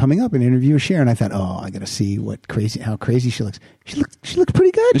week, and they go coming up and interview Cher, and I thought, oh, I got to see how crazy she looks. She looks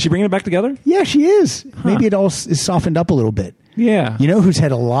pretty good. Is she bringing it back together? Yeah, she is. Maybe it all is softened up a little bit. Yeah. You know who's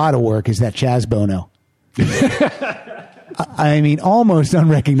had a lot of work is that Chaz Bono. I mean, almost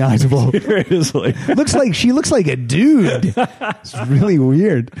unrecognizable. Seriously. She looks like a dude. It's really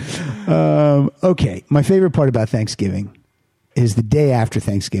weird. Okay, my favorite part about Thanksgiving is the day after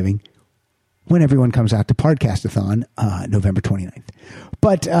Thanksgiving, when everyone comes out to Podcastathon, November 29th.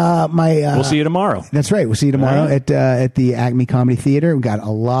 But we'll see you tomorrow. That's right. We'll see you tomorrow at the Acme Comedy Theater. We've got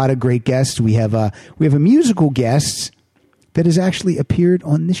a lot of great guests. We have a musical guest that has actually appeared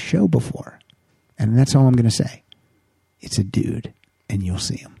on this show before, and that's all I'm going to say. It's a dude, and you'll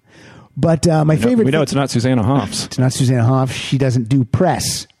see him. But my favorite. We know it's not Susanna Hoffs. It's not Susanna Hoffs. She doesn't do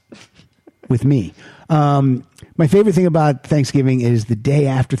press with me. My favorite thing about Thanksgiving is the day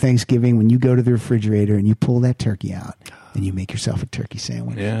after Thanksgiving when you go to the refrigerator and you pull that turkey out and you make yourself a turkey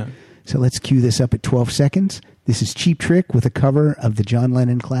sandwich. Yeah. So let's cue this up at 12 seconds. This is Cheap Trick with a cover of the John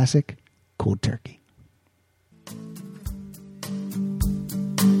Lennon classic, Cold Turkey.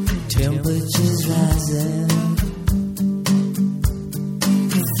 Temperatures rising,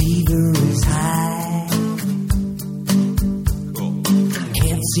 fever is high.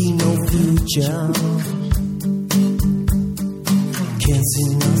 Can't see no future, can't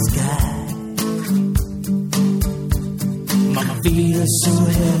see no sky. My feet are so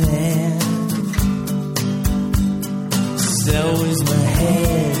heavy, so is my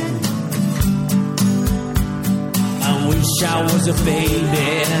head. I wish I was a baby.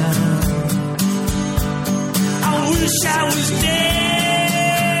 I wish I was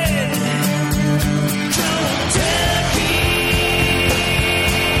dead. Cold turkey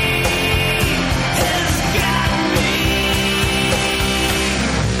has got me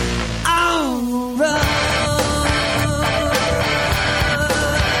on the run.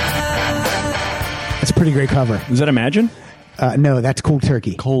 That's a pretty great cover. Is that Imagine? No, that's Cold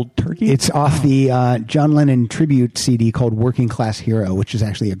Turkey. Cold Turkey? It's off the John Lennon tribute CD called Working Class Hero, which is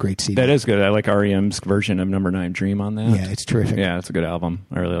actually a great CD. That is good. I like REM's version of Number 9 Dream on that. Yeah, it's terrific. Yeah, it's a good album.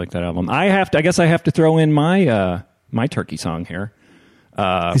 I really like that album. I guess I have to throw in my my turkey song here.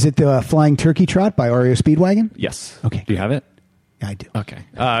 Is it the Flying Turkey Trot by REO Speedwagon? Yes. Okay. Do you have it? Yeah, I do. Okay.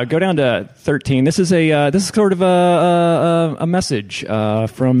 Go down to 13. This is sort of a message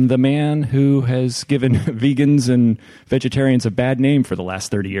from the man who has given vegans and vegetarians a bad name for the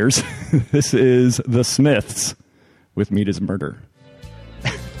last 30 years. This is The Smiths with Meat is Murder.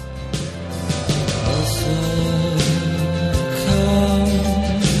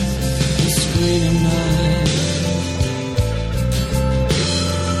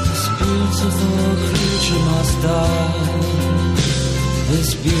 Beautiful creature creature must die.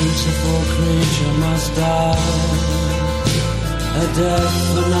 This beautiful creature must die. A death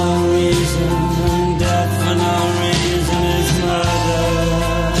for no reason, and death for no reason is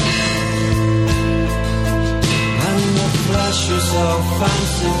murder. And the flesh you so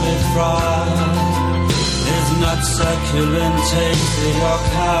fancifully fried is not succulent, tasty or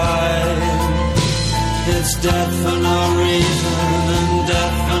kind. It's death for no reason, and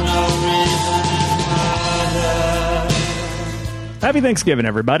death for no reason is murder. Happy Thanksgiving,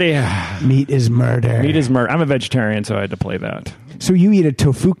 everybody. Meat is murder. Meat is murder. I'm a vegetarian, so I had to play that. So you eat a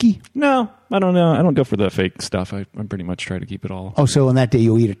tofuki? No, I don't know. I don't go for the fake stuff. I pretty much try to keep it all. Oh, so on that day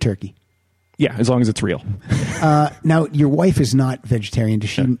you'll eat a turkey. Yeah, as long as it's real. Now, your wife is not vegetarian.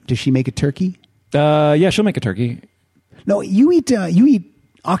 Does she make a turkey? Yeah, she'll make a turkey. No, you eat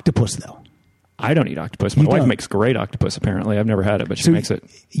octopus though. I don't eat octopus. My You wife don't? makes great octopus, apparently. I've never had it, but she So makes it.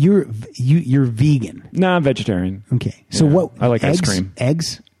 You're vegan. No, I'm vegetarian. Okay. So Yeah. what? I like eggs? ice cream.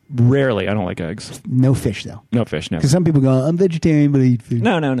 Eggs? Rarely. I don't like eggs. No fish though. No fish, no. Because some people go, I'm vegetarian, but I eat fish.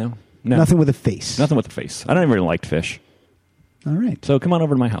 No. Nothing with a face. Nothing with the face. I don't even really like fish. All right. So come on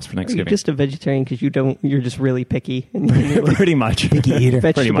over to my house for Are you Thanksgiving. just a vegetarian because you're just really picky and you like Pretty much. Picky eater.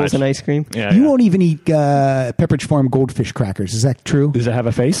 Pretty much. vegetables and ice cream? Yeah, You yeah. won't even eat Pepperidge Farm goldfish crackers. Is that true? Does it have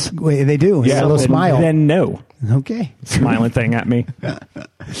a face? Wait, they do. Yeah, a little then, smile. Then no. Okay. Smiling thing at me.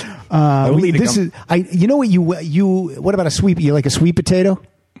 I will eat a This gum- is. You know what you. What about a sweet? You like a sweet potato?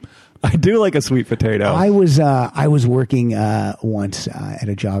 I do like a sweet potato. I was working once at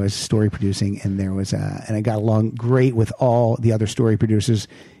a job as story producing, and there was and I got along great with all the other story producers.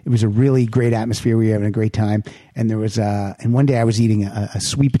 It was a really great atmosphere. We were having a great time, and there was and one day I was eating a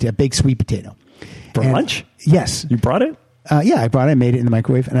sweet potato, a big sweet potato For And- lunch? Yes. You brought it? Yeah, I brought it. I made it in the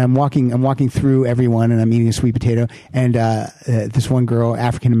microwave, and I'm walking through everyone, and I'm eating a sweet potato. And this one girl,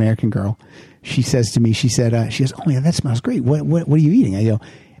 African American girl, she says to me, she said, "Oh yeah, that smells great. What are you eating?"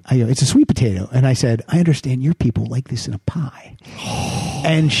 I go, it's a sweet potato. And I said, I understand your people like this in a pie.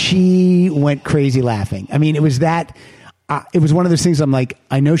 And she went crazy laughing. I mean, it was that. It was one of those things. I'm like,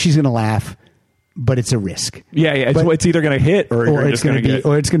 I know she's going to laugh, but it's a risk. Yeah. But- It's either going to hit or you're it's just going going to to be, get.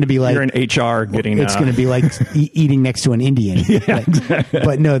 or it's going to be like you're in HR getting. It's going to be like eating next to an Indian. Yeah, exactly.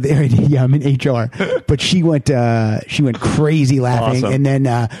 But no, I'm in HR. But she went crazy laughing, Awesome. and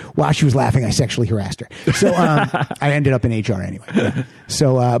then while she was laughing, I sexually harassed her. So I ended up in HR anyway. Yeah.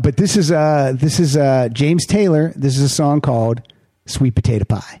 So, but this is James Taylor. This is a song called "Sweet Potato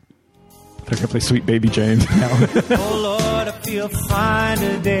Pie." They're going to play Sweet Baby James. Oh Lord, I feel fine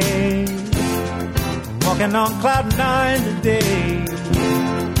today. I'm walking on cloud nine today.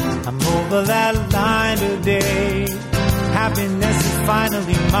 I'm over that line today. Happiness is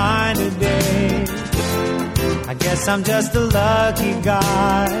finally mine today. I guess I'm just a lucky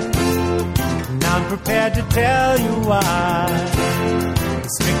guy. And I'm prepared to tell you why.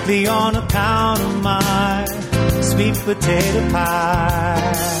 It's strictly on account of my sweet potato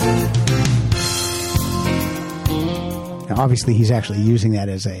pie. Now, obviously, he's actually using that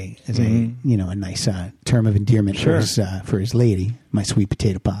as a a nice term of endearment for his lady, my sweet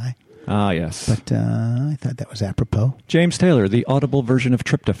potato pie. Ah, yes. But I thought that was apropos. James Taylor, the audible version of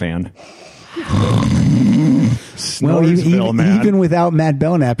tryptophan. Well, Snoresville, man. even without Matt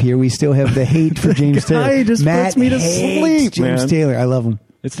Belknap here, we still have the hate for James Taylor. Guy just Matt puts me to hates sleep, James man. Taylor, I love him.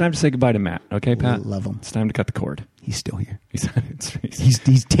 It's time to say goodbye to Matt. Okay, Pat? Love him. It's time to cut the cord. He's still here. He's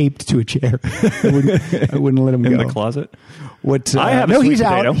He's taped to a chair. I wouldn't let him in go. the closet. What? I have a no, sweet he's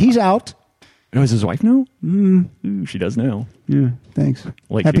potato. out. He's out. Oh, does his wife know? Ooh, she does know. Yeah, thanks.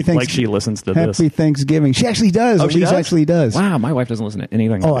 Like Happy she listens to Happy this. Thanksgiving. She actually does. Oh, she Elise does? actually does. Wow, my wife doesn't listen to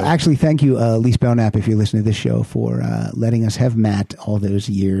anything. Oh, I do. actually, thank you, Elise Belknap, if you listen to this show, for letting us have Matt all those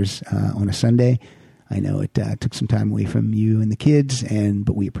years on a Sunday. I know it took some time away from you and the kids,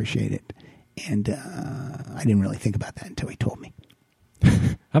 but we appreciate it. And I didn't really think about that until he told me. How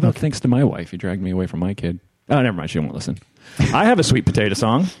about thanks to my wife? You dragged me away from my kid. Oh, never mind. She won't listen. I have a sweet potato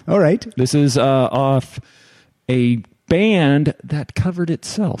song. All right. This is off a band that covered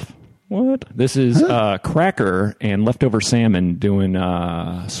itself. What? This is Cracker and Leftover Salmon doing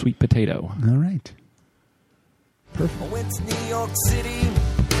Sweet Potato. All right. I went to New York City,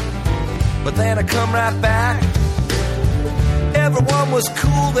 but then I come right back. Everyone was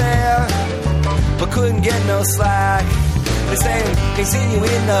cool there, but couldn't get no slack. They say, ain't seen you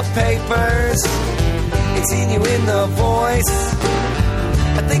in the papers, ain't seen you in The Voice.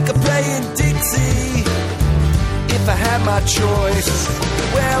 I think I'm playing Dixie if I had my choice.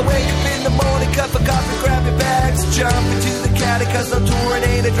 Well, wake up in the morning, cup of coffee, grab your bags, jump into the caddy, cause I'm touring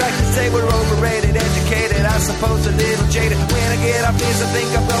ain't a drag to say we're overrated, educated, I suppose a little jaded. When I get off this, I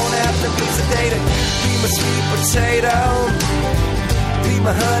think I'm gonna have to be sedated. Be my potato, be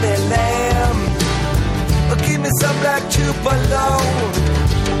my honey lamb, or give me some black Tupelo.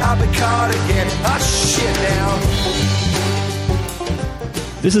 I'll be caught again. Oh shit now.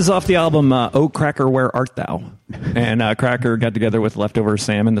 This is off the album Oh Cracker, Where Art Thou? And Cracker got together with Leftover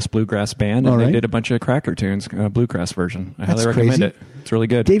Sam and this bluegrass band, and they did a bunch of Cracker tunes, bluegrass version. I highly recommend it. It's really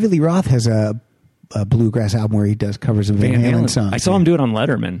good. David Lee Roth has a bluegrass album where he does covers of Van Halen songs. I saw him do it on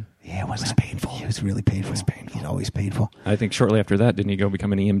Letterman. Yeah, it was painful. It was really painful. He's always painful. I think shortly after that, didn't he go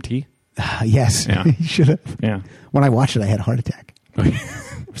become an EMT? Yes, yeah. He should have. Yeah. When I watched it, I had a heart attack.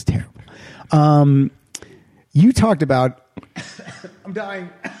 It was terrible. You talked about... I'm dying.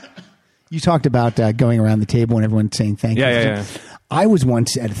 You talked about going around the table and everyone saying thank you. Yeah. I was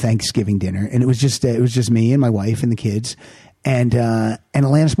once at a Thanksgiving dinner, and it was just me and my wife and the kids, and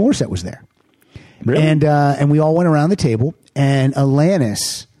Alanis Morissette was there. Really? And we all went around the table, and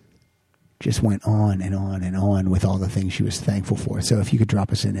Alanis just went on and on and on with all the things she was thankful for. So if you could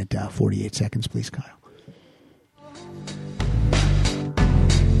drop us in at 48 seconds, please, Kyle.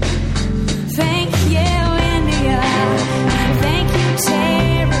 Thank you, India. Thank you,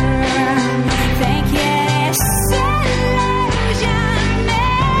 terror. Thank you, disillusionment.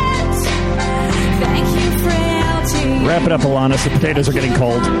 Thank you, frailty. Wrap it up, Alanis. The potatoes are getting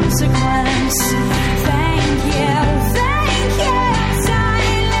cold. Consequence. Thank you, silence.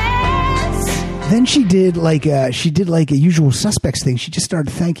 Then she did like a Usual Suspects thing. She just started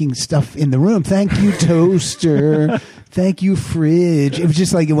thanking stuff in the room. Thank you, toaster. Thank you, fridge. It was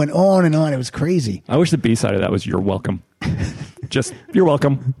just like it went on and on. It was crazy. I wish the B-side of that was "You're welcome." Just "You're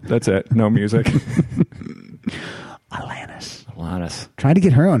welcome." That's it. No music. Alanis. Trying to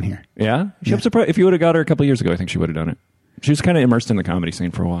get her on here. Yeah, I'm surprised. If you would have got her a couple of years ago, I think she would have done it. She was kind of immersed in the comedy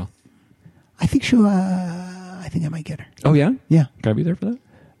scene for a while. I think she'll. I think I might get her. Oh yeah, yeah. Can I be there for that?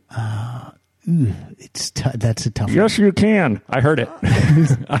 That's a tough one. Yes, you can. I heard it.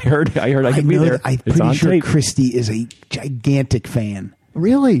 I heard. I can be there. I'm pretty sure Christy is a gigantic fan.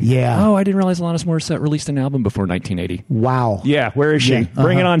 Really? Yeah. Oh, I didn't realize Alanis Morissette released an album before 1980. Wow. Yeah. Where is she? Yeah,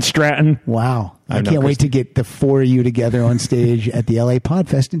 Bring it on, Stratton. Wow. I can't wait to get the four of you together on stage at the LA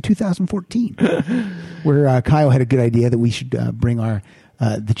Podfest in 2014, where Kyle had a good idea that we should bring our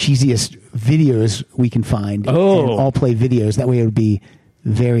the cheesiest videos we can find and all play videos. That way it would be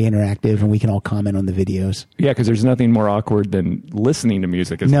very interactive, and we can all comment on the videos. Yeah, because there's nothing more awkward than listening to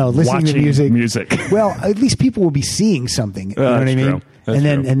music. Listening to music. music. Well, at least people will be seeing something. You know what I mean?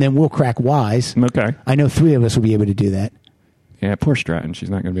 And then we'll crack wise. Okay. I know three of us will be able to do that. Yeah, poor Stratton.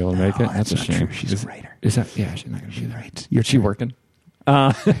 She's not going to be able to make it. That's a shame. True. She's a writer. Is that? Yeah, she's not going to do that. Right. You're she working?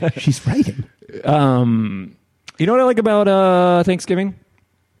 She's writing. You know what I like about Thanksgiving?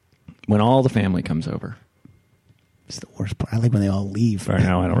 When all the family comes over. It's the worst part. I like when they all leave. Right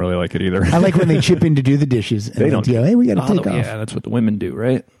now, I don't really like it either. I like when they chip in to do the dishes. And they don't go, hey, we got to take off. Yeah, that's what the women do,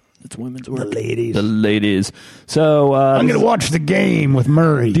 right? It's women's work. The ladies. So I'm going to watch the game with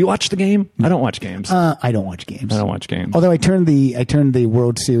Murray. Do you watch the game? I don't watch games. I don't watch games. I don't watch games. Although I turned the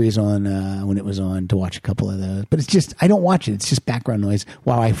World Series on when it was on to watch a couple of those. But it's just, I don't watch it. It's just background noise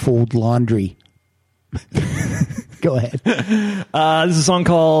while I fold laundry. Go ahead. This is a song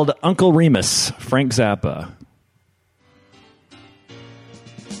called Uncle Remus, Frank Zappa.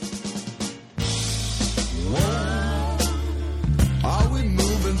 Are we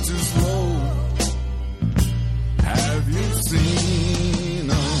moving too slow? Have you seen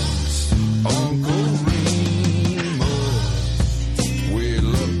us, Uncle Remus? We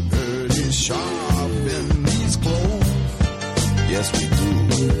look pretty sharp in these clothes. Yes, we do.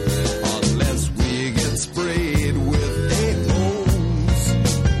 Unless we get sprayed with a hose.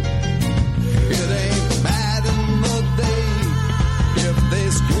 It ain't bad in the day if they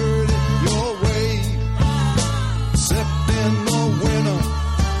skirt it your way. Except in the winter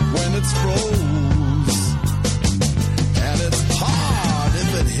when it's froze. And it's hard if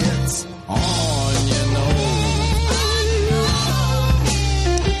it hits on your nose.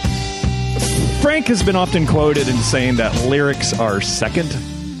 Frank has been often quoted in saying that lyrics are second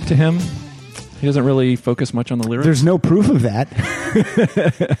to him. He doesn't really focus much on the lyrics. There's no proof of that.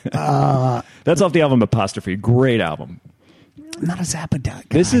 That's off the album Apostrophe. Great album. Not a Zappa guy.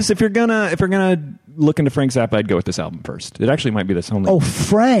 This is if you're gonna look into Frank Zappa, I'd go with this album first. It actually might be this only. Oh,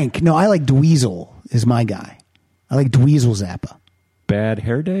 Frank. No, I like Dweezil is my guy. I like Dweezil Zappa. Bad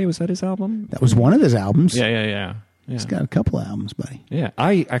Hair Day, was that his album? That was one of his albums. Yeah. He's got a couple of albums, buddy. Yeah,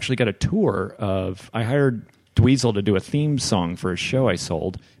 I actually got a tour of. I hired Dweezil to do a theme song for a show I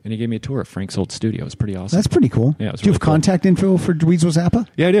sold, and he gave me a tour of Frank's old studio. It was pretty awesome. That's pretty cool. Yeah, it was do you really have cool. contact info for Dweezil Zappa?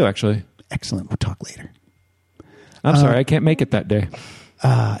 Yeah, I do actually. Excellent. We'll talk later. I'm sorry, I can't make it that day.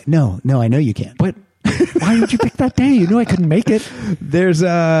 No, I know you can't. What? Why would you pick that day? You knew I couldn't make it. There's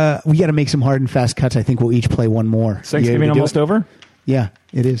we got to make some hard and fast cuts. I think we'll each play one more. Thanksgiving almost over? Yeah,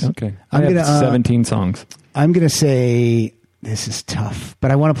 it is. Okay. I have 17 songs. I'm going to say this is tough,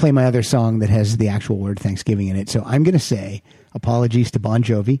 but I want to play my other song that has the actual word Thanksgiving in it. So I'm going to say apologies to Bon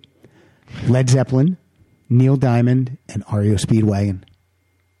Jovi, Led Zeppelin, Neil Diamond, and REO Speedwagon.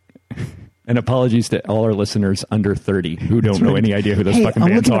 And apologies to all our listeners under 30 who don't know any idea who those fucking I'm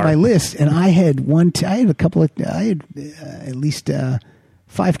bands looking are. at my list, and I had at least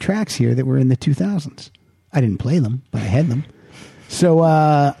 5 tracks here that were in the 2000s. I didn't play them, but I had them. So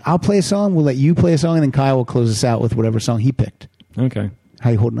I'll play a song. We'll let you play a song, and then Kyle will close us out with whatever song he picked. Okay. How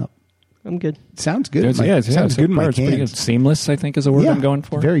you holding up? I'm good. Sounds good. Sounds good in my cans. Seamless, I think, is a word I'm going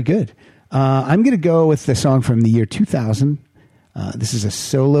for. Very good. I'm going to go with the song from the year 2000. This is a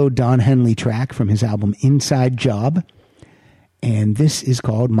solo Don Henley track from his album Inside Job, and this is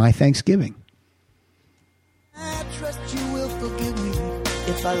called My Thanksgiving. I trust you will forgive me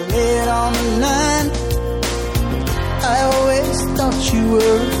if I lay it on the line. I always thought you were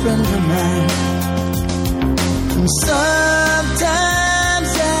a friend of mine. And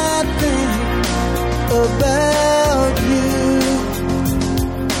sometimes I think about you.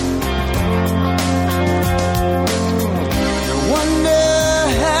 I wonder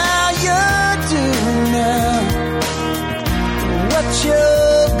how you're doing now, what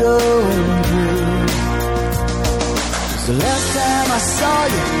you're going through. The last time I saw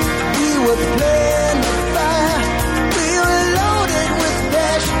you, we were playing the fire. We were loaded with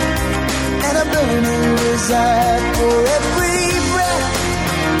passion and a burning desire for every breath,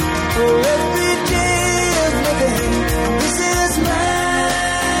 for every day of living. This is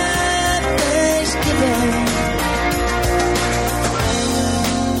my Thanksgiving.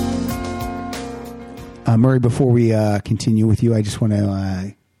 Murray, before we continue with you, I just want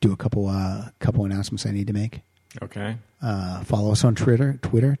to do a couple announcements I need to make. Okay. Follow us on Twitter.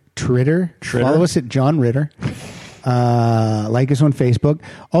 Follow us at John Ritter. Like us on Facebook.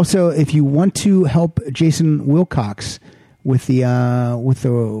 Also, if you want to help Jason Wilcox with the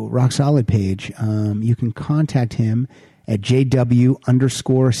Rock Solid page, you can contact him at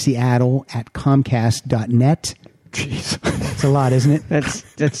jw_Seattle@comcast.net. Jeez, it's a lot, isn't it?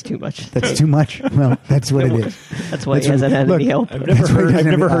 That's too much. That's too much. Well, that's what it is. That's why he hasn't had any help. I've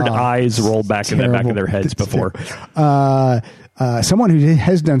never heard eyes roll back in the back of their heads before. Someone who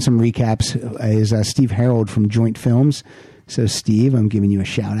has done some recaps is Steve Harold from Joint Films. So, Steve, I'm giving you a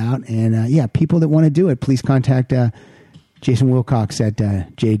shout out. And people that want to do it, please contact Jason Wilcox at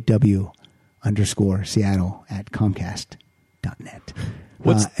jw_Seattle@comcast.net.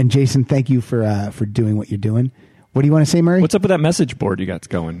 And Jason, thank you for doing what you're doing. What do you want to say, Murray? What's up with that message board you got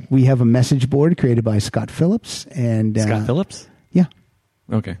going? We have a message board created by Scott Phillips. Scott Phillips? Yeah.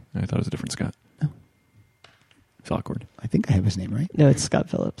 Okay. I thought it was a different Scott. No. It's awkward. I think I have his name right. No, it's Scott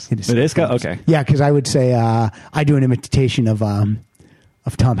Phillips. It is Scott? Phillips. Okay. Yeah, because I would say I do an imitation of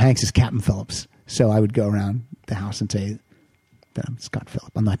Tom Hanks as Captain Phillips. So I would go around the house and say that I'm Scott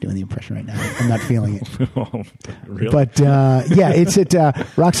Phillips. I'm not doing the impression right now. I'm not feeling it. Oh, really? But it's at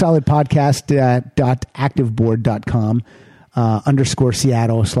rocksolidpodcast.activeboard.com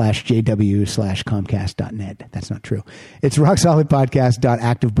 _Seattle/JW/Comcast.net. That's not true. It's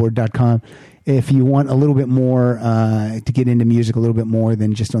rocksolidpodcast.activeboard.com. If you want a little bit more to get into music, a little bit more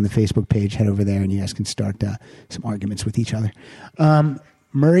than just on the Facebook page, head over there and you guys can start some arguments with each other.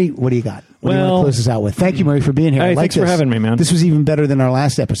 Murray, what do you got? What do you want to close us out with? Thank you, Murray, for being here. Hey, thanks for having me, man. This was even better than our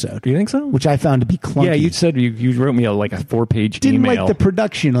last episode. Do you think so? Which I found to be clunky. Yeah, you said you wrote me a 4-page Didn't email. like the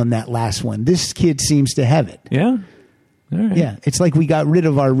production on that last one. This kid seems to have it. Yeah? All right. Yeah, it's like we got rid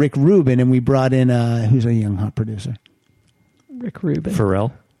of our Rick Rubin and we brought in, who's a young hot producer? Rick Rubin.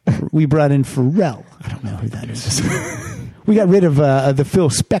 Pharrell? We brought in Pharrell. I don't know who that is. We got rid of the Phil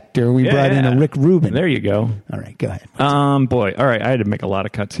Spector. We brought in a Rick Rubin. There you go. All right, go ahead. Boy. All right, I had to make a lot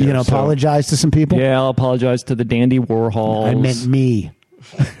of cuts here. You going to apologize to some people? Yeah, I'll apologize to the Dandy Warhols. I meant me.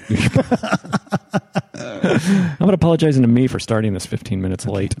 I'm apologizing to me for starting this 15 minutes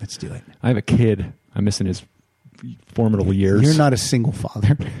late. Let's do it. I have a kid. I'm missing his formidable years. You're not a single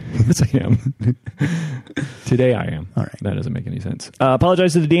father. Yes, I am. Today I am. All right. That doesn't make any sense.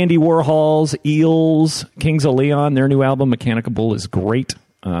 Apologize to the Dandy Warhols, Eels, Kings of Leon. Their new album, Mechanical Bull, is great.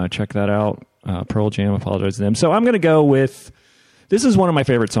 Check that out. Pearl Jam, apologize to them. So I'm going to go with, this is one of my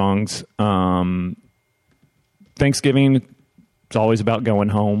favorite songs. Thanksgiving, it's always about going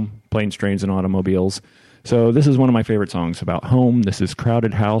home, planes, trains, and automobiles. So this is one of my favorite songs about home. This is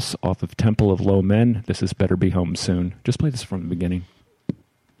Crowded House off of Temple of Low Men. This is Better Be Home Soon. Just play this from the beginning.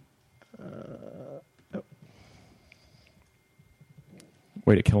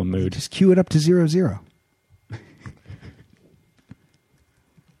 Way to kill a mood. Just cue it up to 0-0.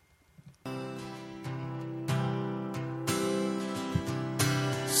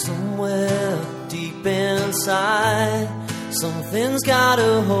 Nothing's got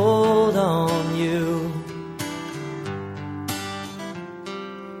a hold on you,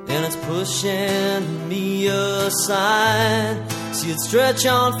 and it's pushing me aside. See it stretch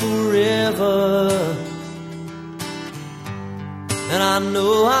on forever, and I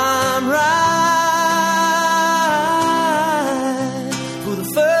know I'm right for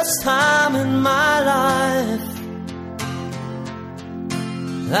the first time in my life.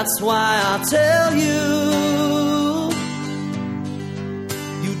 That's why I tell you,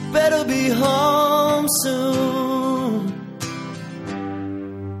 you'd better be home soon.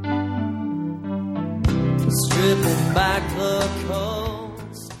 Stripping back the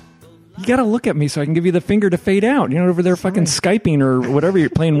coats. You got to look at me so I can give you the finger to fade out. You're not over there fucking Skyping or whatever. You're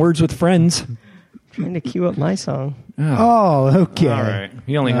playing Words with Friends. Trying to cue up my song. Oh, okay. All right.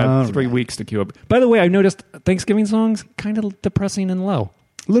 You only had 3 weeks to queue up. By the way, I noticed Thanksgiving songs kind of depressing and low.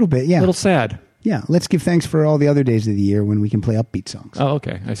 A little bit, yeah. A little sad. Yeah, let's give thanks for all the other days of the year when we can play upbeat songs. Oh,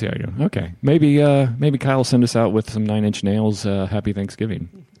 okay. I see how you do. Okay. Maybe Kyle will send us out with some Nine Inch Nails Happy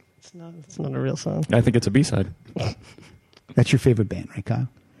Thanksgiving. It's not a real song. I think it's a B-side. That's your favorite band, right, Kyle?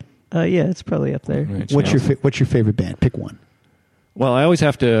 Yeah, it's probably up there. Right, What's your favorite band? Pick one. Well, I always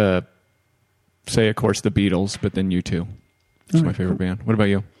have to say, of course, the Beatles, but then U2. It's my favorite band. What about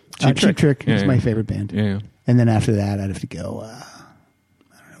you? Cheap Trick is my favorite band. Yeah. And then after that, I'd have to go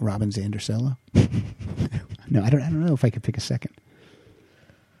I don't know, Robin Zandersello. No, I don't know if I could pick a second.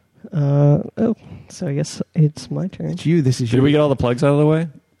 So I guess it's my turn. It's you. This is Did we get all the plugs out of the way?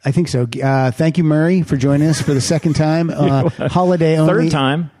 I think so. Thank you, Murray, for joining us for the second time. Holiday only.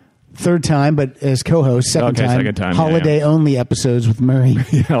 Third time, but as co-host, second time. Holiday only episodes with Murray.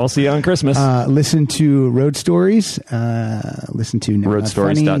 Yeah, I'll see you on Christmas. Listen to Road Stories. Listen to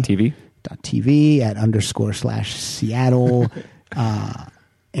roadstories.tv. .tv at /Seattle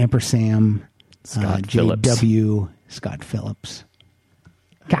ampersand Scott Phillips. JW Scott Phillips.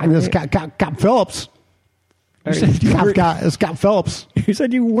 Scott Phillips. Scott Phillips. You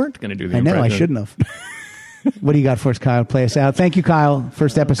said you weren't going to do the I know, impression. I shouldn't have. What do you got for us, Kyle? Play us out. Thank you, Kyle.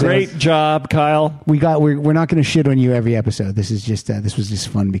 First episode. Great job, Kyle. We're not going to shit on you every episode. This is just this was just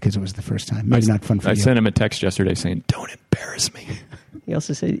fun because it was the first time. Maybe not fun for you. I sent him a text yesterday saying, "Don't embarrass me." You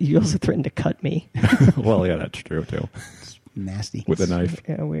also threatened to cut me. Well, yeah, that's true too. It's nasty. With a knife.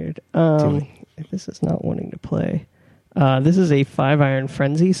 Yeah, weird. If this is not wanting to play, this is a 5-Iron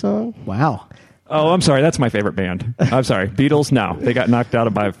Frenzy song. Wow. Oh, I'm sorry. That's my favorite band. I'm sorry. Beatles, no. They got knocked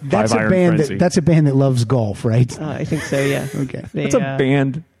out by 5-Iron Frenzy. That's a band that loves golf, right? I think so, yeah. Okay. That's a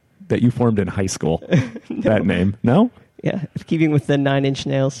band that you formed in high school. No. That name. No? Yeah. Keeping with the 9 Inch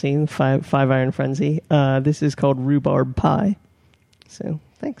Nails scene, 5-Iron Frenzy. This is called Rhubarb Pie. So,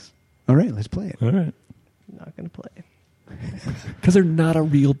 thanks. All right, let's play it. All right. Not going to play it. Because they're not a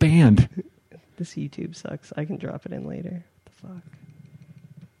real band. This YouTube sucks. I can drop it in later. What the fuck?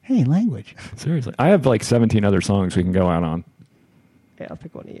 Hey, language. Seriously. I have like 17 other songs we can go out on. Yeah, I'll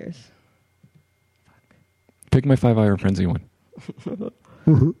pick one of yours. Pick my 5-Iron Frenzy one. No,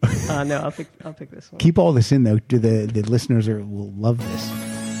 I'll pick this one. Keep all this in, though. The listeners will love this.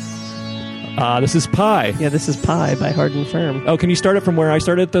 This is Pie. Yeah, this is Pie by Hard and Firm. Oh, can you start it from where I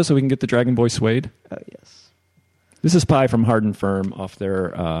started, though, so we can get the Dragon Boy Suede? Oh, yes. This is Pie from Hard and Firm off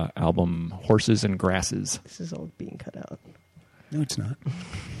their album Horses and Grasses. This is all being cut out. No, it's not.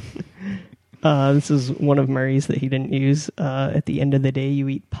 This is one of Murray's that he didn't use. At the end of the day, you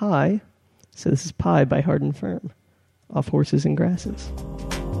eat pie. So this is Pie by Hard and Firm off Horses and Grasses.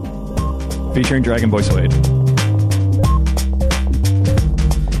 Featuring Dragon Boy Suede.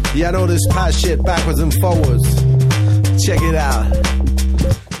 Yeah, I know this pie shit backwards and forwards. Check it out.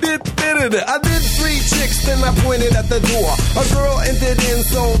 I did 3 chicks, then I pointed at the door. A girl entered in,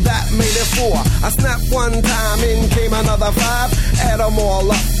 so that made it 4. I snapped one time, in came another 5. Add them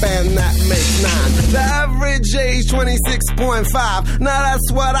all up, and that makes 9. The average age, 26.5. Now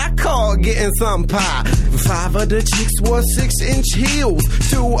that's what I call getting some pie. 5 of the chicks wore 6-inch heels.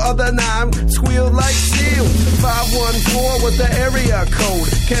 2 other 9 squealed like seals. 514 was the area code.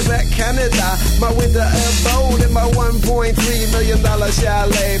 Quebec, Canada, my winter abode. In my $1.3 million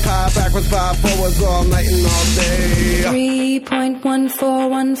chalet. Pie backwards, pie forwards, all night and all day.